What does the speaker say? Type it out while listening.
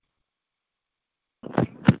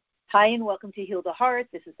Hi, and welcome to Heal the Heart.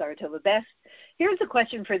 This is Saratova Best. Here's a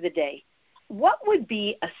question for the day. What would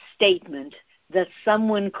be a statement that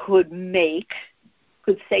someone could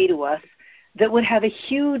say to us, that would have a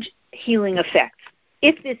huge healing effect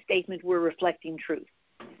if this statement were reflecting truth?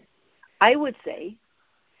 I would say,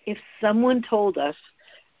 if someone told us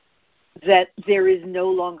that there is no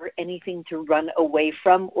longer anything to run away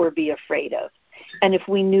from or be afraid of, and if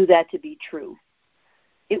we knew that to be true,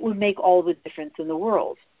 it would make all the difference in the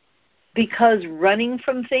world. Because running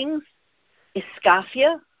from things,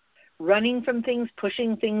 iskafia, running from things,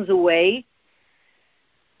 pushing things away,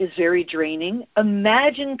 is very draining.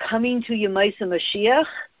 Imagine coming to Yemaisa Mashiach,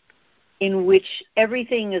 in which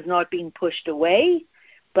everything is not being pushed away,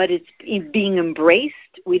 but it's being embraced.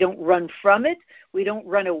 We don't run from it. We don't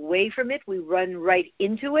run away from it. We run right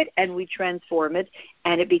into it, and we transform it,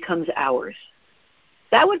 and it becomes ours.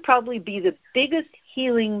 That would probably be the biggest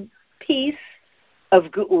healing piece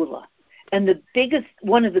of Geula, and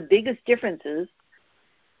one of the biggest differences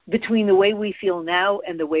between the way we feel now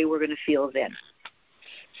and the way we're going to feel then.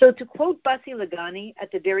 So to quote Basi Lagani at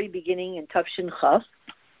the very beginning in Tafshin Chaf,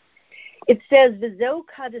 it says, "V'zeu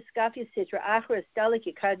kad eskafia sitra achra estalik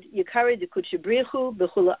yikari dekutshibrichu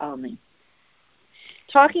b'chula almin."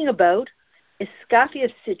 Talking about eskafia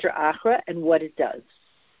sitra achra and what it does.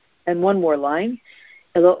 And one more line,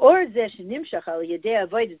 what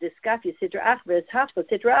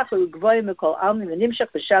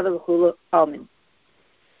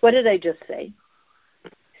did I just say?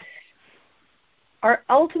 Our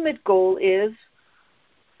ultimate goal is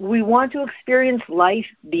we want to experience life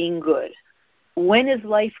being good. When is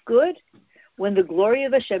life good? When the glory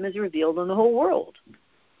of Hashem is revealed on the whole world.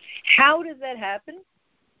 How does that happen?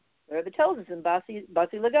 The Rebbe tells us in Basi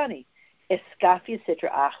Lagani, Eskafia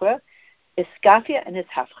Sitra Achra, Iskafia and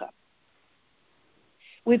Ishafcha.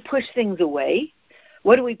 We push things away.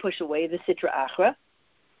 What do we push away? The Sitra Achra.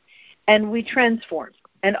 And we transform.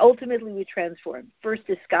 And ultimately we transform. First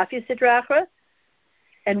Iskafia Sitra Achra.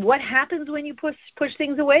 And what happens when you push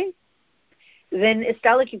things away? Then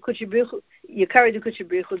Istalik Yikari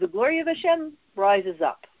Dukuchibrichu, the glory of Hashem rises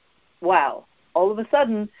up. Wow. All of a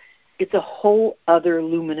sudden, it's a whole other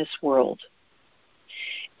luminous world.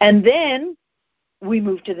 And then we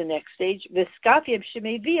move to the next stage,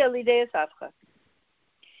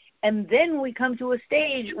 and then we come to a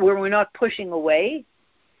stage where we're not pushing away.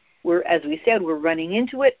 As we said, we're running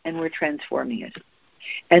into it and we're transforming it.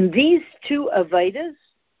 And these two avaidas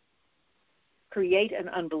create an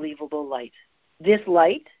unbelievable light. This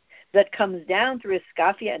light that comes down through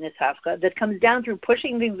iskafia and ishafka, that comes down through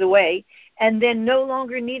pushing things away and then no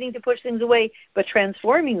longer needing to push things away but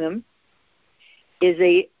transforming them, is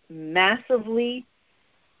a massively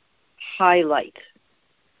high light.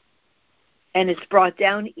 And it's brought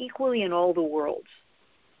down equally in all the worlds.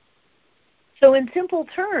 So in simple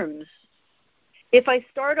terms, if I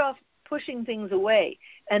start off pushing things away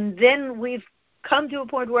and then we've come to a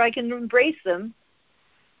point where I can embrace them,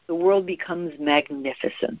 the world becomes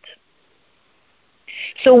magnificent.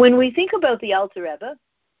 So when we think about the Alter Rebbe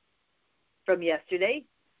from yesterday,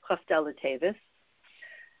 Chafdal Tevis,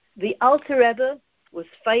 the Alter Rebbe was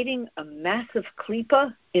fighting a massive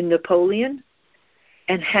klipa in Napoleon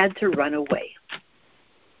and had to run away.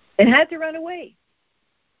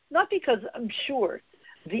 Not because, I'm sure,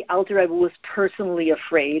 the Alter Rebbe was personally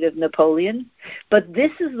afraid of Napoleon, but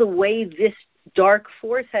this is the way this dark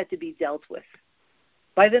force had to be dealt with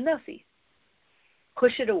by the Nasi.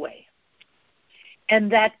 Push it away. And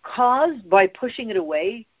that caused, by pushing it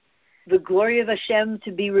away, the glory of Hashem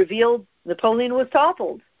to be revealed. Napoleon was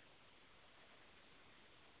toppled.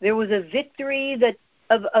 There was a victory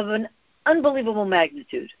of an unbelievable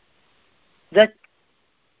magnitude that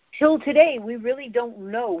till today we really don't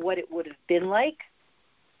know what it would have been like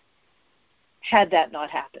had that not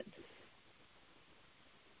happened.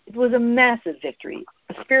 It was a massive victory,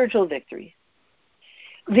 a spiritual victory.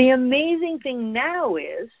 The amazing thing now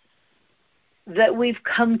is that we've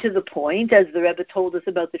come to the point, as the Rebbe told us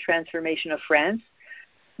about the transformation of France,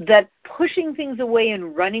 that pushing things away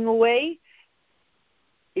and running away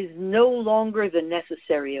is no longer the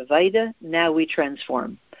necessary avaida. Now we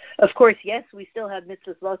transform. Of course, yes, we still have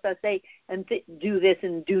mitzvahs lo taseh and do this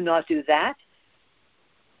and do not do that.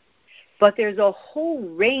 But there's a whole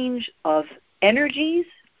range of energies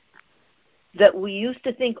that we used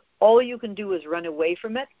to think all you can do is run away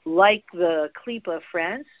from it, like the Klipa of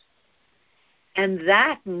France, and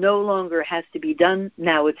that no longer has to be done.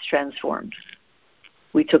 Now it's transformed.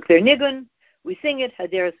 We took their nigun, we sing it,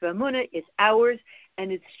 Haderes V'Amunah, it's ours,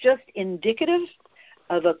 and it's just indicative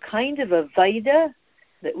of a kind of a vaida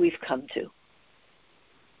that we've come to.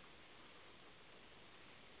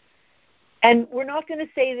 And we're not going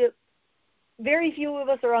to say that very few of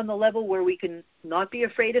us are on the level where we can not be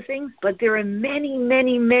afraid of things, but there are many,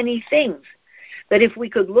 many, many things that if we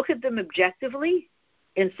could look at them objectively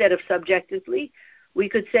instead of subjectively, we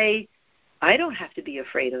could say, I don't have to be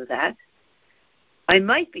afraid of that. I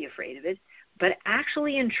might be afraid of it, but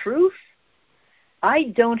actually in truth,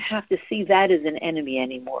 I don't have to see that as an enemy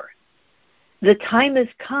anymore. The time has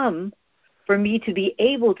come for me to be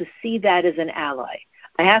able to see that as an ally.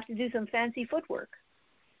 I have to do some fancy footwork.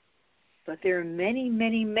 But there are many,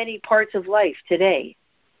 many, many parts of life today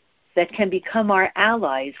that can become our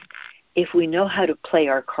allies if we know how to play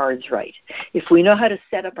our cards right, if we know how to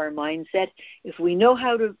set up our mindset, if we know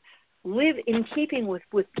how to live in keeping with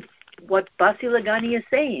what Basi Lagani is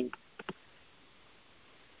saying.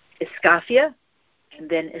 Iskafia and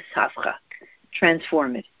then Isafcha.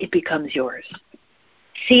 Transform it. It becomes yours.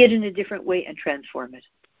 See it in a different way and transform it.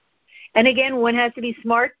 And again, one has to be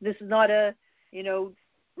smart. This is not a,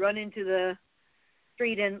 run into the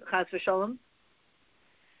street and chas v'shalom.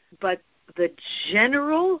 But the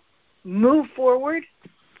general move forward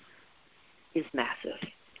is massive,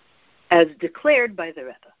 as declared by the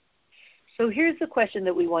Rebbe. So here's the question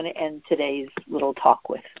that we want to end today's little talk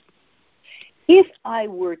with. If I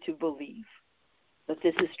were to believe that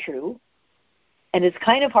this is true, and it's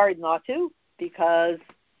kind of hard not to, because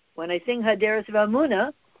when I sing Haderes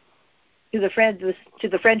V'Amuna to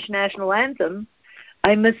the French national anthem,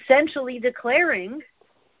 I'm essentially declaring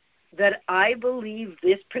that I believe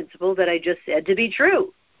this principle that I just said to be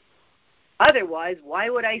true. Otherwise, why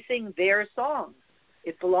would I sing their song?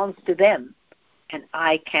 It belongs to them, and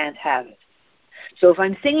I can't have it. So if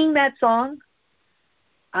I'm singing that song,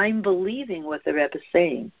 I'm believing what the Rebbe is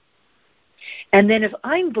saying. And then if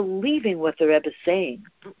I'm believing what the Rebbe is saying,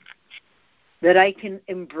 that I can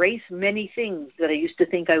embrace many things that I used to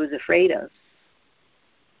think I was afraid of,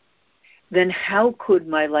 then how could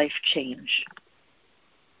my life change?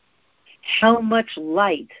 How much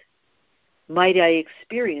light might I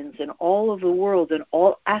experience in all of the world, in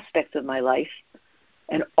all aspects of my life,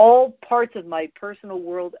 and all parts of my personal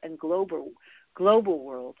world and global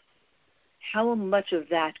world? How much of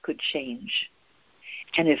that could change?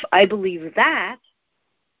 And if I believe that,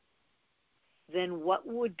 then what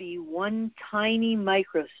would be one tiny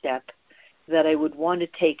micro step that I would want to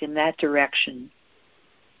take in that direction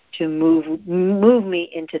to move me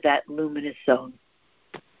into that luminous zone?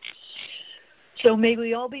 So may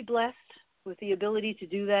we all be blessed with the ability to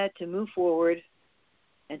do that, to move forward,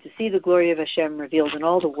 and to see the glory of Hashem revealed in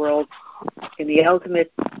all the world, in the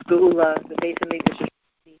ultimate Geula, the Beis HaMikdash.